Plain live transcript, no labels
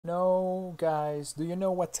guys, do you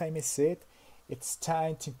know what time is it? It's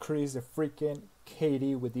time to increase the freaking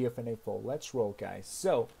KD with the FNA full. Let's roll, guys.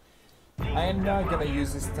 So I am not gonna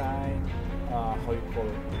use this time how you call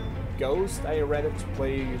it, Ghost. I rather to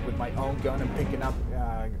play with my own gun and picking up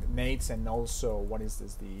nades and also what is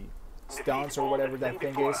this, the stunts or whatever that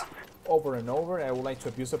thing is, over and over. I would like to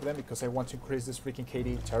abuse of them because I want to increase this freaking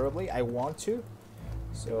KD terribly. I want to.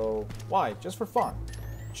 So why? Just for fun.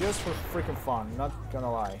 Just for freaking fun, not gonna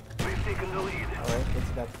lie. We've taken the lead. Alright,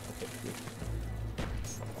 into that. Okay, good.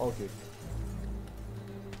 All good.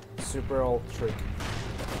 Super old trick.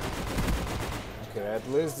 Okay, at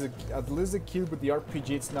least the kill with the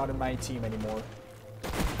RPG, it's not in my team anymore.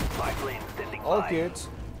 Spy plane standing All by. good.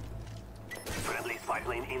 Friendly spy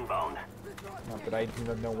plane inbound. No, but I do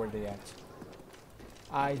not know where they at.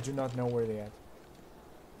 I do not know where they at.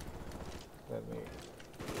 Let me.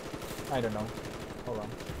 I don't know. Hold on.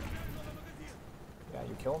 Yeah,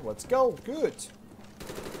 you kill him. Let's go. Good.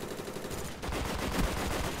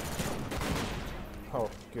 Oh,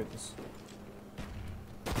 goodness.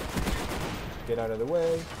 Get out of the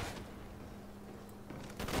way.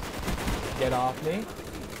 Get off me.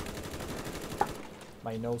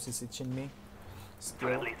 My nose is itching me. Still.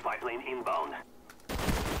 Friendly spy plane inbound.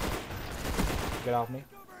 Get off me.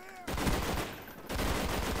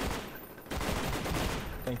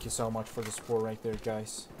 Thank you so much for the support right there,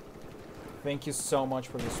 guys. Thank you so much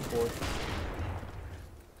for the support.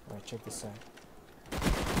 Alright, check this out.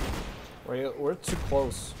 We're too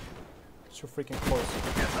close. Too freaking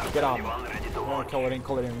close. Get off me. Oh,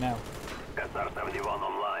 call it in now. SR-71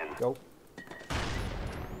 online. Go.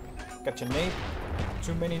 Got your nade.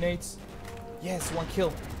 Too many nades. Yes, one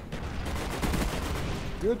kill.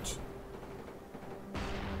 Good.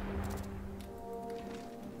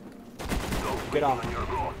 Get off me.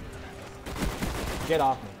 Get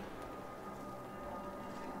off me.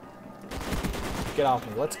 Get off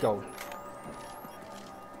me. Let's go.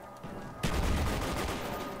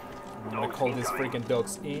 I'm gonna call these freaking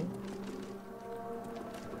dogs in.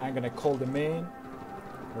 I'm gonna call them in.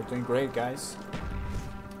 We're doing great, guys.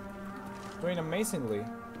 Doing amazingly.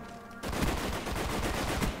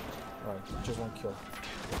 Alright, just one kill.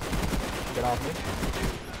 Get off me.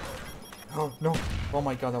 Oh, no. Oh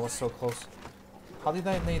my god, that was so close. How did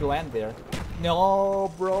I land there?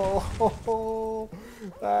 No, bro.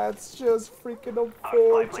 That's just freaking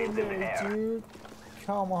unfortunate, dude.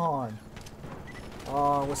 Come on.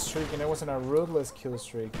 Oh, I was streaking. It wasn't a ruthless kill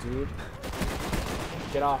streak, dude.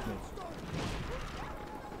 Get off me.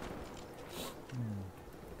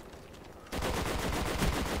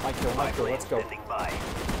 My kill, let's go.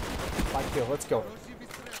 My kill, let's go.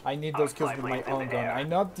 I need those kills with my own gun. I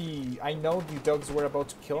know the dogs were about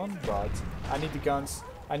to kill him, but I need the guns.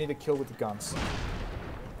 I need a kill with the guns.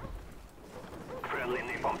 Friendly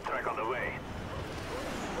napalm strike on the way.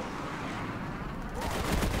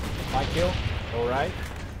 My kill. Alright.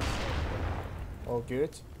 All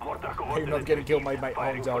good. I'm not getting killed by my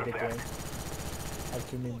own dog again.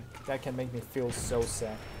 That can make me feel so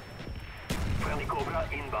sad. Friendly Cobra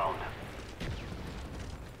inbound.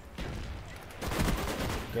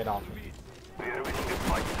 Get off me. We are winning this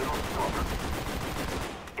fight. Do not stop.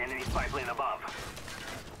 Enemy spy plane above.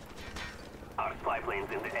 Our spy plane's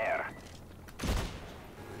in the air.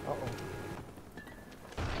 Uh-oh.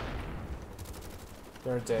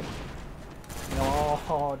 They're dead.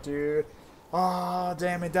 No, dude. Oh,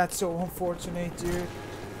 damn it. That's so unfortunate, dude.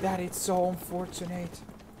 That is so unfortunate.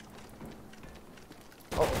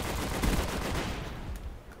 Uh-oh.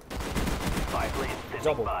 Spy plane standing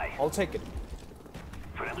Double. by. I'll take it.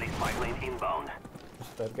 Friendly spy plane inbound.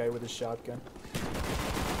 That guy with a shotgun.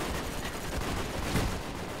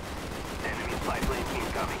 Enemy spy plane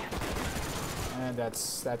incoming. And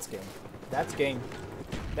that's game. That's game.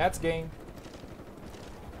 That's game.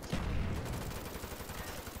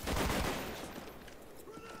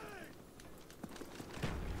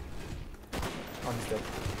 I'm dead.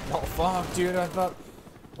 Oh fuck, dude! I thought.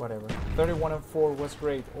 Whatever. 31 and 4 was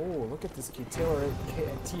great. Oh, look at this kid.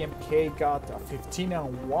 TMK got a 15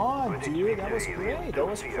 and 1, dude. That was great. That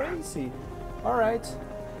was crazy. All right.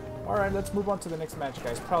 All right, let's move on to the next match,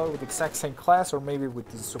 guys. Probably with the exact same class, or maybe with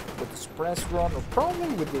the suppress run, or probably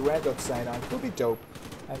with the red dot side on. Could be dope.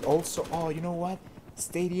 And also, oh, you know what?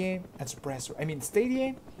 Stadium and suppressor. I mean,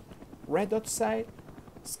 stadium, red dot side,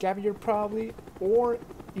 scavenger probably, or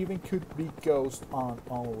even could be ghost on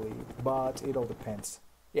only. But it all depends.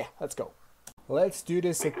 Yeah, let's go. Let's do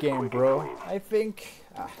this again, bro. I think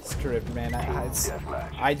screw it, man.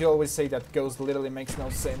 I do always say that ghost literally makes no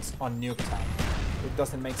sense on nuke time. It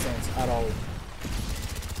doesn't make sense at all.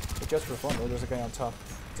 But just for fun, though, there's a guy on top.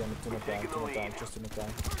 Damn it, do not die, just do not die.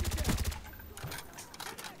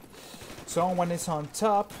 Someone is on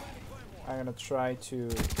top. I'm gonna try to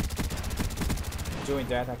doing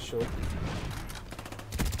that actually.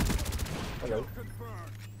 Hello.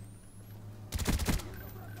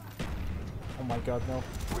 Oh my god, no.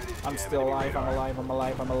 I'm still alive, I'm alive, I'm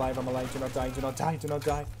alive, I'm alive, I'm alive. Do not die, do not die, do not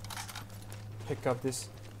die. Pick up this.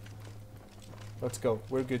 Let's go.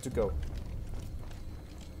 We're good to go.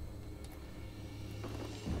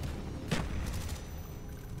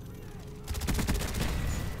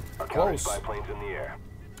 Close. Spy planes in the air.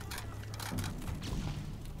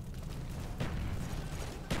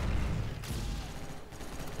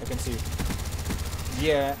 I can see you.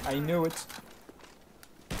 Yeah, I knew it.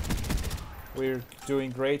 We're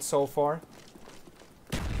doing great so far.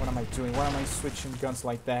 What am I doing? Why am I switching guns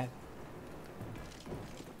like that?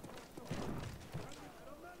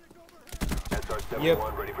 Yep.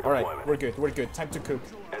 Alright, we're good, we're good. Time to cook.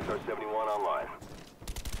 SR-71 online.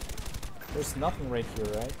 There's nothing right here,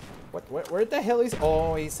 right? What? Where the hell is...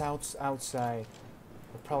 Oh, he's outside.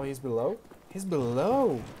 Or probably he's below? He's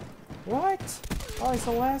below! What? Oh, he's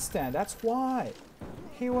a last stand. That's why.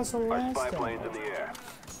 He was a last Spy stand. planes in the air.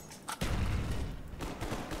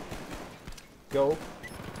 Go.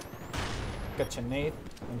 Got your nade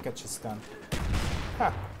and got your stun.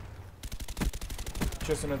 Ha!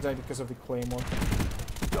 Just gonna die because of the claymore.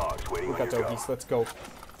 Dogs waiting. We got doggies. Let's go.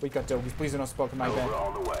 We got doggies. Please do not spoke in my bed.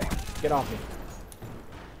 On the way. Get off me.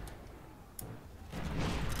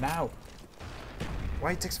 Now.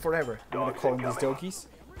 Why it takes forever? I'm gonna call them these doggies.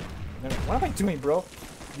 No, what am I doing, bro?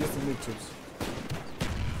 Use the noob tubes.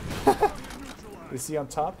 Is he on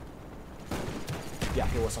top? Yeah,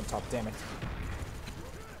 he was on top. Damn it.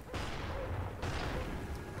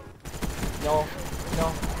 No.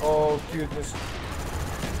 No. Oh, goodness.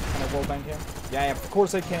 Can I wallbang him? Yeah, of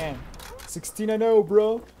course I can. 16-0,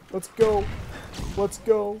 bro. Let's go. Let's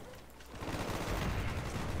go.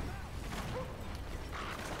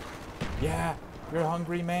 Yeah. You're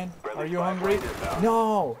hungry, man? Are you hungry?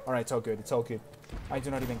 No! Alright, it's all good. It's all good. I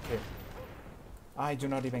do not even care. I do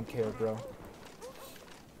not even care, bro.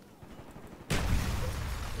 Oh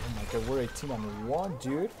my god, we're 18-1,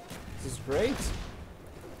 dude. This is great.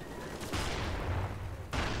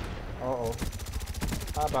 Uh-oh.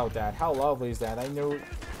 How about that? How lovely is that?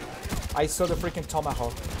 I saw the freaking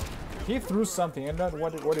tomahawk. He threw something, I don't know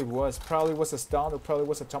what it was. Probably was a stone or probably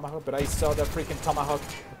was a tomahawk, but I saw that freaking tomahawk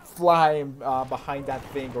flying behind that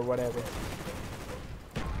thing or whatever.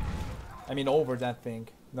 I mean over that thing,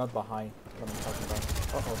 not behind. What I'm talking about.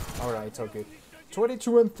 Uh-oh. Alright, it's all good.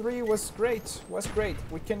 22-3 was great. Was great.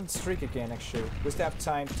 We can streak again actually. We still have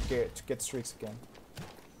time to get streaks again.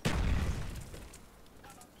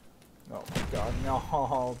 Oh my god,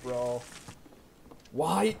 no, bro.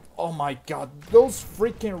 Why? Oh my god, those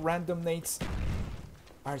freaking random nades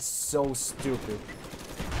are so stupid.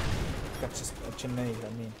 Got just a nade, I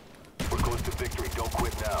mean. We're close to victory, don't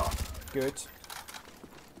quit now. Good.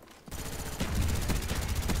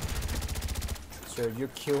 Sir, you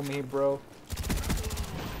kill me, bro.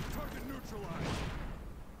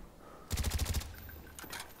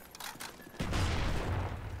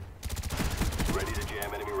 Ready to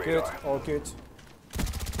jam enemy radar. Good, all good.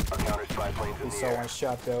 Our counter spy planes in He the saw air. one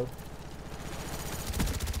shot though.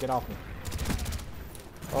 Get off me.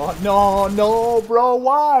 Oh no, no, bro,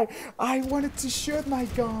 why? I wanted to shoot my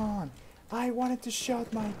gun. I wanted to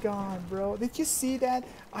shoot my gun, bro. Did you see that?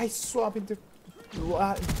 I swapped into the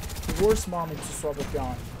worst moment to swap a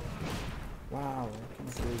gun. Wow, I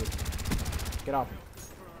can't believe it. Get off me.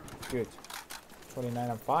 Good.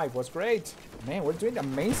 29-5 was great. Man, we're doing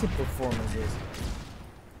amazing performances.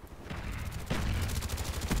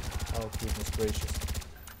 Oh, goodness gracious.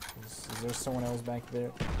 Is there someone else back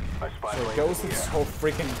there? So Ghost is so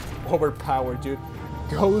freaking overpowered, dude.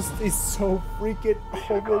 Ghost is so freaking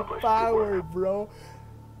overpowered, bro.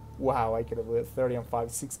 Wow, I could have lit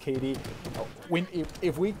 30-5, 6 KD.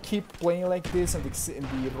 If we keep playing like this in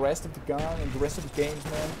the rest of the gun and the rest of the games,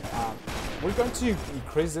 man, we're going to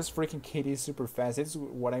increase this freaking KD super fast. It's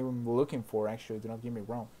what I'm looking for, actually. Do not get me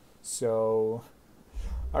wrong. So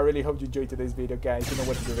I really hope you enjoyed today's video, guys. You know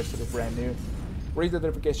what to do if you're brand new. Read the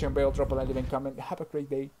notification bell, drop a like, and comment. Have a great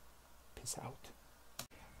day. Peace out.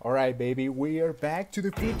 Alright, baby, we are back to the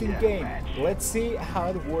freaking game. Let's see how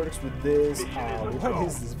it works with this. What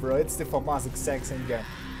is this, bro? It's the famous exact same gun.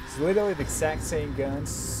 It's literally the exact same gun,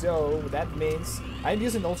 so that means I'm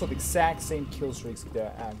using also the exact same kill streaks,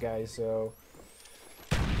 guys, so...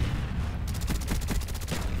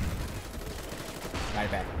 My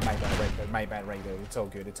bad right there. It's all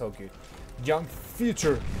good, it's all good. Young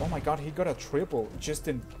Future. Oh my god, he got a triple just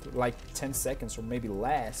in like 10 seconds or maybe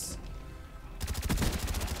less.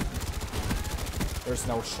 There's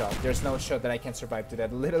no shot. There's no shot that I can survive to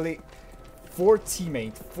that. Literally, four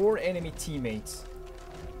enemy teammates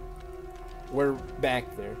were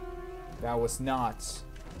back there. That was nuts.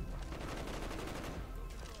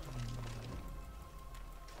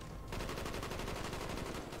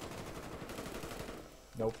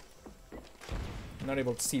 Nope. I'm not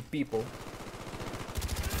able to see people.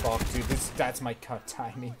 Fuck, dude, that's my cut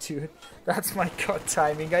timing, dude. That's my cut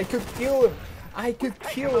timing. I could kill him. I could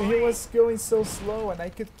kill him. He was going so slow, and I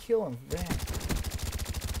could kill him. Man,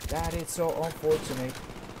 that is so unfortunate.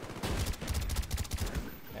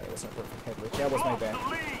 That was a perfect head glitch. That was my bad.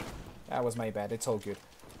 That was my bad. It's all good.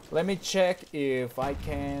 Let me check if I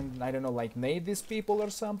can, I don't know, like nade these people or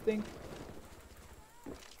something.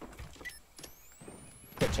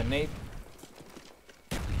 Catch a nade.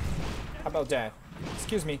 How about that?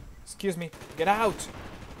 Excuse me. Excuse me. Get out!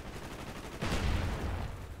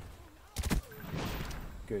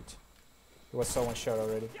 Good. There was someone shot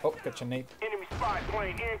already. Oh, catch a nade. Enemy spy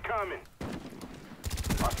plane incoming.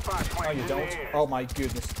 Our spy plane. Oh, you don't? Oh my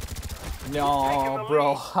goodness. No,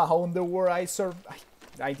 bro. How in the world I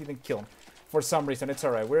didn't kill him. For some reason, it's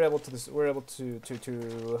alright. We're able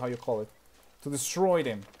to how you call it? To destroy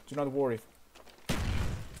them. Do not worry.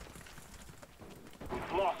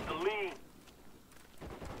 We've lost the lead.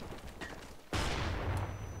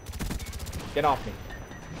 Get off me.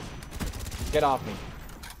 Get off me.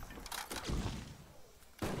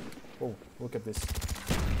 Oh, look at this.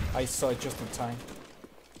 I saw it just in time.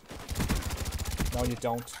 No, you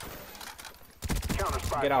don't.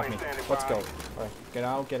 Get off me. Let's go. Alright, get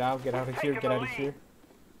out of here, get out of here.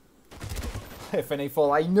 FNA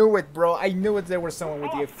fall. I knew it, bro. I knew it. There was someone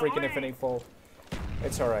with the freaking FNA fall.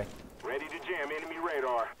 It's alright. Ready to jam enemy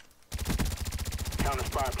radar. Counter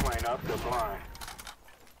spy plane up, they're blind.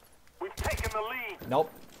 We've taken the lead.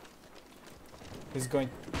 Nope. He's going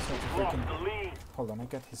to Lost freaking... the lead. Hold on, I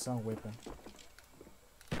got his own weapon.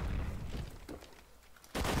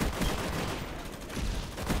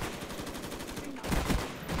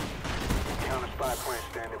 Counter spy plane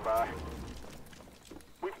standing by.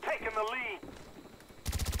 We've taken the lead.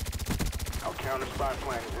 Our counter spy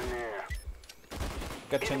plane is in the air.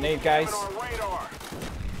 Got your nade, guys. On radar.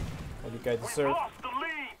 What do you guys We've deserve? lost the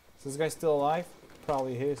lead. Is this guy still alive?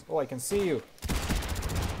 Probably he is. Oh, I can see you.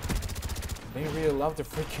 They really love the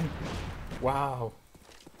freaking... Wow.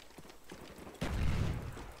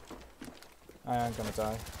 I'm gonna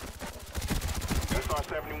die.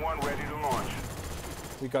 SR-71 ready to launch.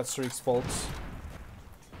 We got streaks, folks.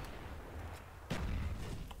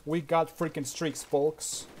 We got freaking streaks,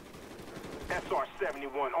 folks.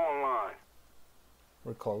 SR-71 online.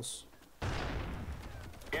 We're close.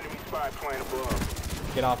 Enemy spy plane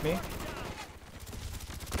above. Get off me.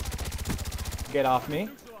 Get off me.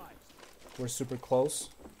 We're super close.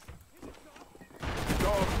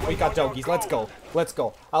 We got doggies. Let's go. Let's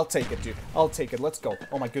go. I'll take it, dude. I'll take it. Let's go.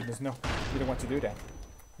 Oh my goodness, no. You don't want to do that.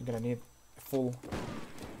 I'm gonna need full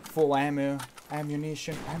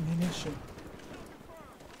ammunition.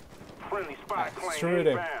 Friendly spy plane Screw it.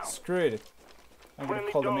 inbound. Screw it. I'm gonna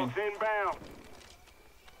Friendly call them in. dogs inbound.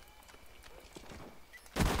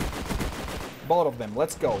 Both of them.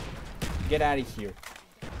 Let's go. Get out of here.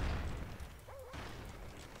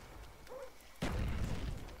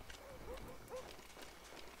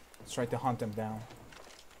 Let's try to hunt them down.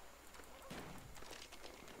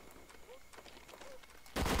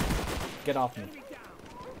 Get off me.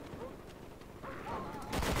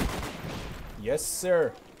 Yes,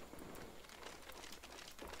 sir.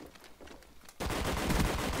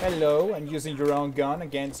 Hello, I'm using your own gun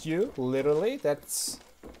against you. Literally, that's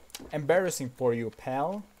embarrassing for you,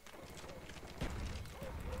 pal.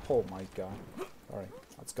 Oh my god. Alright,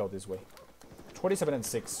 let's go this way. 27 and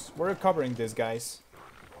 6. We're recovering this, guys.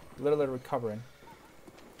 Literally recovering.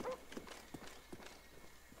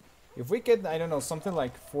 If we get, I don't know, something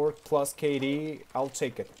like 4+ KD, I'll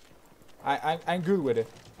take it. I'm good with it.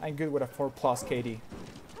 I'm good with a 4+ KD.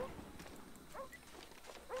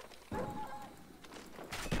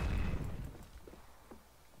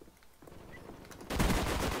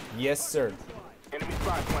 Yes, sir. Enemy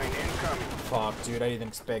spy plane incoming. Fuck, dude, I didn't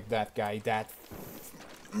expect that guy. That...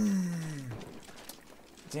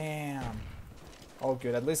 Damn. All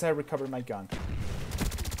good. At least I recovered my gun.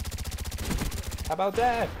 How about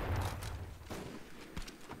that?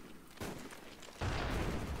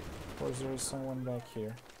 Or is there someone back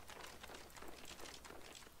here?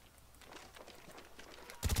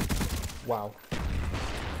 Wow.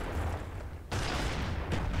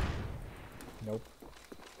 Nope.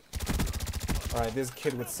 Alright, this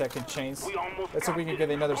kid with second chains. Let's see if we can get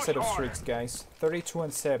another set of streaks, guys. 32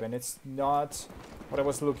 and 7. It's not what I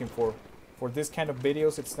was looking for For this kind of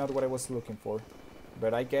videos, it's not what I was looking for.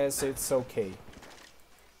 But I guess it's okay.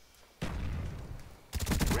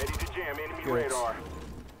 Ready to jam enemy Good. radar.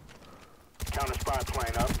 Counter spy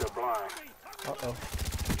plane up, they're blind. Uh-oh.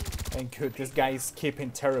 And good, this guy is skipping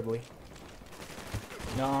terribly.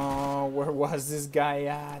 No, where was this guy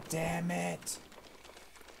at? Damn it!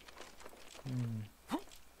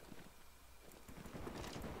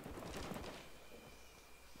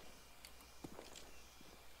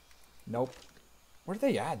 Nope. Where are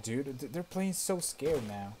they at, dude? They're playing so scared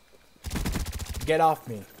now. Get off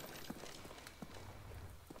me.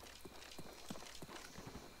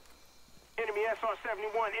 Enemy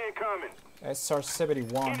SR-71 incoming.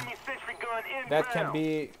 SR-71. Enemy sentry gun inbound. That can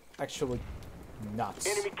be actually nuts.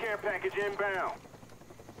 Enemy care package inbound.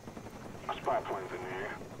 A spy plane's in the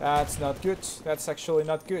air. That's not good. That's actually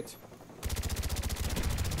not good.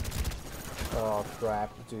 Oh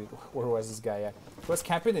crap, dude. Where was this guy at? He was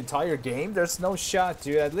camping the entire game? There's no shot,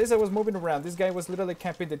 dude. At least I was moving around. This guy was literally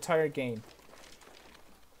camping the entire game.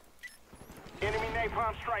 Enemy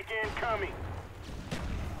napalm strike incoming.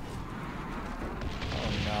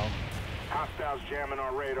 Oh no. Hostiles jamming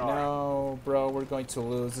our radar. No, bro, we're going to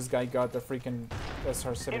lose. This guy got the freaking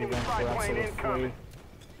SR-71 Enemy for spy plane absolute free. incoming.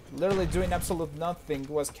 Literally doing absolute nothing.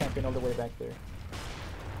 Was camping all the way back there.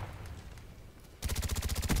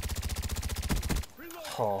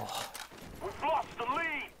 Oh. We've lost the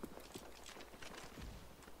lead.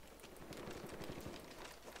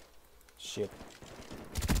 Shit.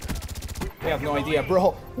 We have no idea,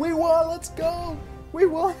 bro. We won! Let's go! We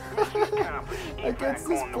won! Against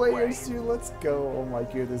these players, dude. Let's go. Oh my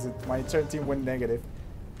goodness. My entire team went negative.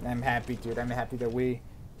 I'm happy, dude. I'm happy that we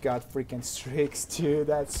got freaking streaks, dude.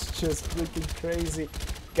 That's just freaking crazy.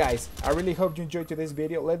 Guys, I really hope you enjoyed today's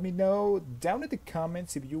video. Let me know down in the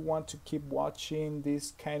comments if you want to keep watching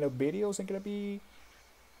these kind of videos. I'm gonna be...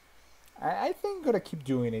 I think I'm gonna keep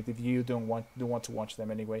doing it if you don't want to watch them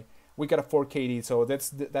anyway. We got a 4KD, so that's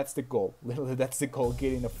the goal. Literally, that's the goal,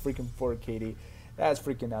 getting a freaking 4KD. That's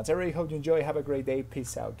freaking nuts. I really hope you enjoy. Have a great day.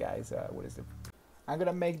 Peace out, guys. What is it? I'm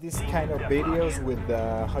gonna make these kind of videos with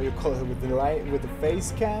how you call it, with the light, with the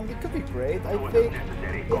face cam. It could be great. I think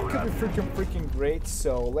it could be freaking great.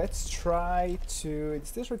 So let's try to.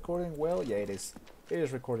 Is this recording well? Yeah, it is. It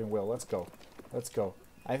is recording well. Let's go. Let's go.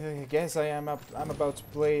 I guess I'm about to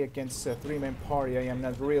play against a 3-man party. I am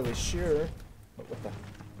not really sure. What the?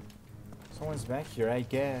 Someone's back here, I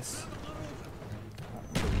guess.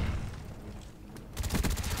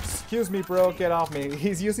 Excuse me, bro. Get off me.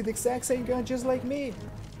 He's using the exact same gun just like me.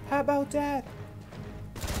 How about that?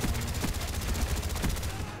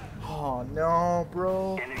 Oh no,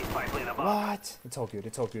 bro. What? It's all good.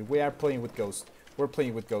 It's all good. We are playing with ghosts. We're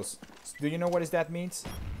playing with ghosts. Do you know what that means?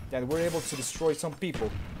 That we're able to destroy some people.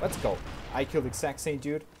 Let's go. I killed the exact same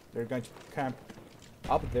dude. They're going to camp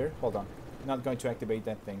up there. Hold on. Not going to activate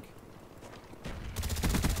that thing.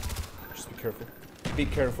 Just be careful. Be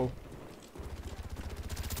careful.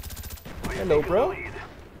 Hello, bro.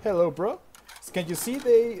 Hello, bro. Can you see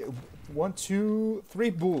they 1, 2, 3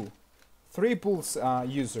 bull. 3 bulls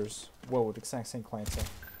users. Whoa, the exact same client set.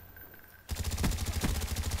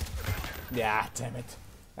 Yeah, damn it.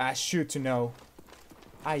 I should to know.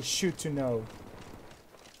 I should to know.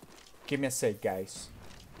 Give me a sec, guys.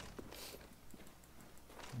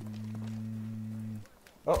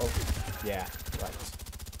 Uh-oh. Yeah, right.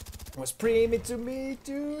 Was pre-aiming to me,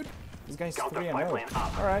 dude. This guy's 3-0.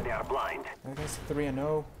 Alright. That guy's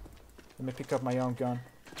 3-0. Let me pick up my own gun.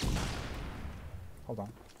 Hold on.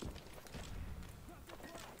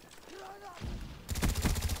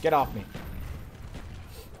 Get off me.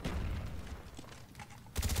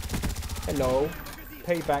 Hello.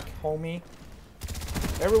 Payback, homie.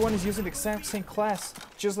 Everyone is using the exact same class.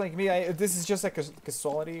 Just like me. This is just like a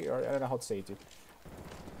casualty, or I don't know how to say it, dude.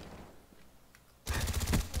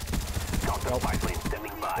 Nope.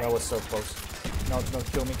 That was so close. No,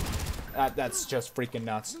 kill me. That's just freaking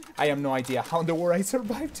nuts. I have no idea how in the world I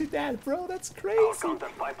survived to that, bro. That's crazy.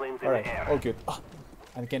 Alright, all good. Oh,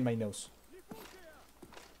 I'm getting my nose.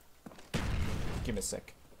 Give me a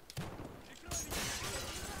sec.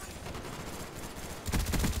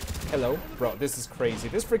 Hello? Bro, this is crazy.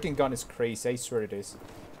 This freaking gun is crazy. I swear it is.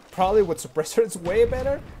 Probably with suppressor it's way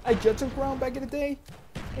better. I judged around back in the day.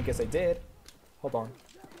 I guess I did. Hold on.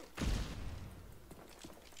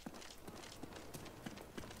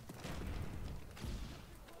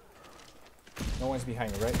 No one's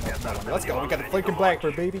behind me, right? No, no one. Let's go. We got the freaking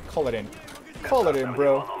Blackbird, baby. Call it in. Call it in,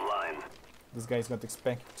 bro. This guy's not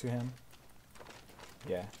expect to him.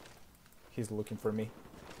 Yeah. He's looking for me.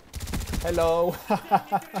 Hello.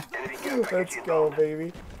 Let's go,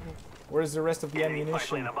 baby. Where's the rest of the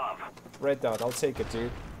ammunition? Red dot, I'll take it,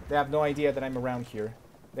 dude. They have no idea that I'm around here.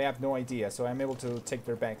 They have no idea, so I'm able to take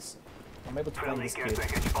their backs. I'm able to find this kid.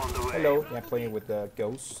 Hello, yeah, playing with the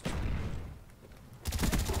ghost.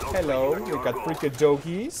 Hello, we got freaking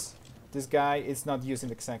doggies. This guy is not using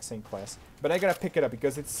the exact same class. But I gotta pick it up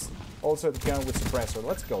because it's also the gun with suppressor.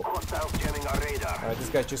 Let's go. Alright, this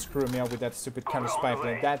guy just screwed me up with that stupid counter spy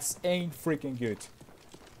plane. That's ain't freaking good.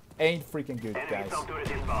 Ain't freaking good, guys.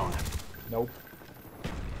 Nope.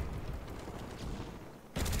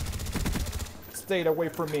 Stay away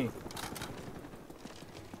from me.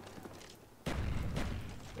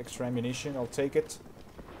 Extra ammunition, I'll take it.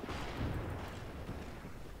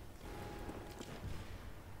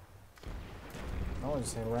 No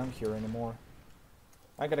one's around here anymore.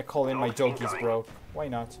 I gotta call in my doggies, bro. Why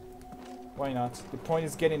not? Why not? The point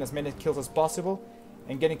is getting as many kills as possible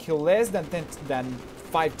and getting killed less than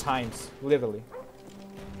 5 times, literally.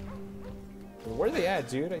 Where are they at,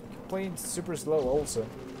 dude? I'm playing super slow also.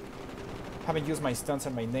 Haven't used my stunts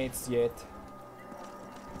and my nades yet.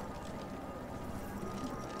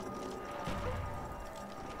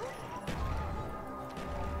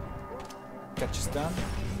 Got you stunned.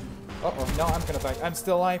 Uh-oh, no, I'm gonna die. I'm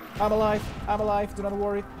still alive. I'm alive. I'm alive. Do not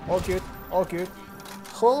worry. All good. All good.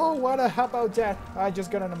 Oh, how about that? I just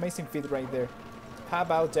got an amazing feat right there. How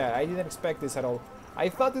about that? I didn't expect this at all. I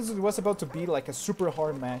thought this was about to be like a super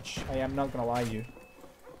hard match. I am not gonna lie to you.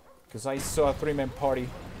 Because I saw a 3-man party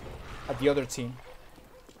at the other team.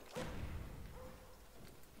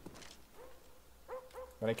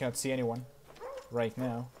 But I cannot see anyone right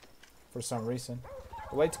now for some reason.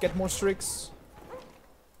 I'd like to get more streaks.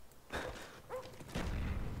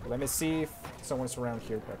 Let me see if someone's around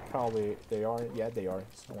here. But probably they are. Yeah, they are.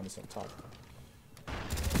 Someone is on top.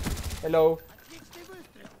 Hello.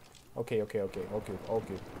 Okay. All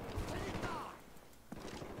good.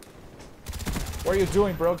 What are you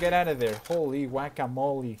doing, bro? Get out of there. Holy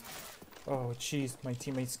guacamole. Oh, jeez. My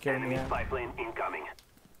teammates scared me out.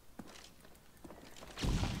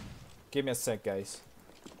 Give me a sec, guys.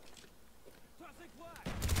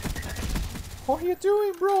 What are you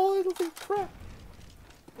doing, bro? Little crap.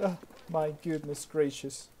 Oh, my goodness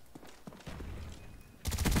gracious.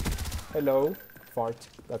 Hello. Fart.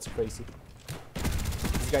 That's crazy.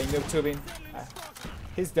 This guy noob tubing.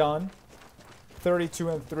 He's done.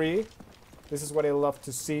 32-3. This is what I love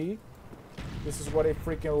to see. This is what I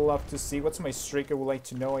freaking love to see. What's my streak? I would like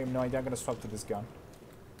to know. I have no idea. I'm gonna swap to this gun.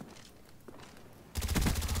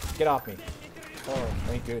 Get off me. Oh,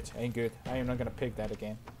 ain't good. Ain't good. I am not gonna pick that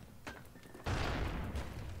again.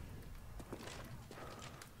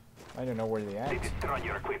 I don't know where they at.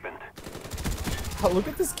 Oh, look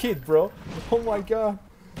at this kid, bro. Oh my god.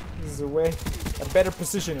 This is a way. A better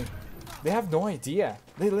positioning. They have no idea.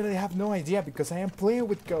 They literally have no idea because I am playing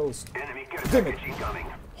with Ghost. Damn it.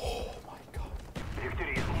 Oh my god.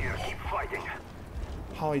 Victory is near. Keep fighting.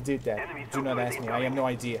 How I did that. Do not ask me. I have no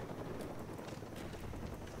idea.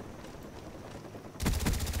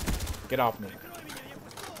 Get off me.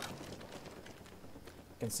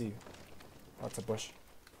 I can see you. Oh, it's a bush.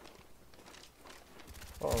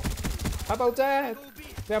 Uh oh. How about that?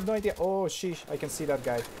 They have no idea. Oh, sheesh. I can see that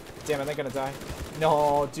guy. Damn it, I'm gonna die.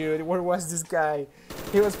 No, dude. Where was this guy?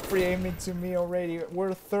 He was pre-aiming to me already.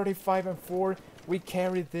 We're 35-4. We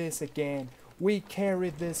carried this again. We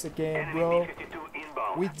carried this again, bro.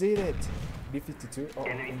 We did it. B-52. Oh,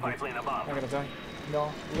 I'm gonna die.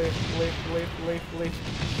 No. Live.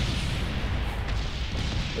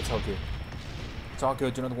 It's all good. It's all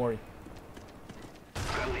good. Do not worry.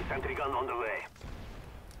 Friendly sentry gun on the way.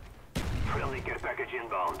 Friendly care package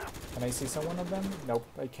inbound. Can I see someone of them? Nope,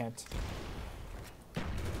 I can't.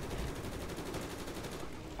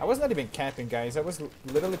 I was not even camping, guys. I was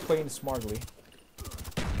literally playing smartly.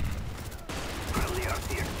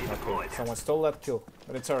 Okay, someone stole that kill,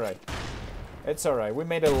 but it's alright. It's alright. We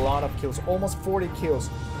made a lot of kills. Almost 40 kills.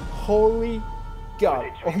 Holy god.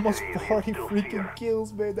 Almost 40 freaking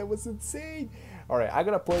kills, man. That was insane. Alright, I'm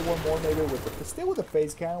gonna play one more maybe with the still with the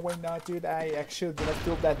face cam. Why not, dude? I actually do not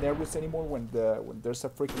feel that nervous anymore when there's a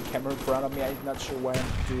freaking camera in front of me. I'm not sure why I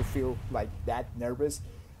do feel like that nervous.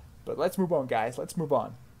 But let's move on, guys. Let's move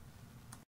on.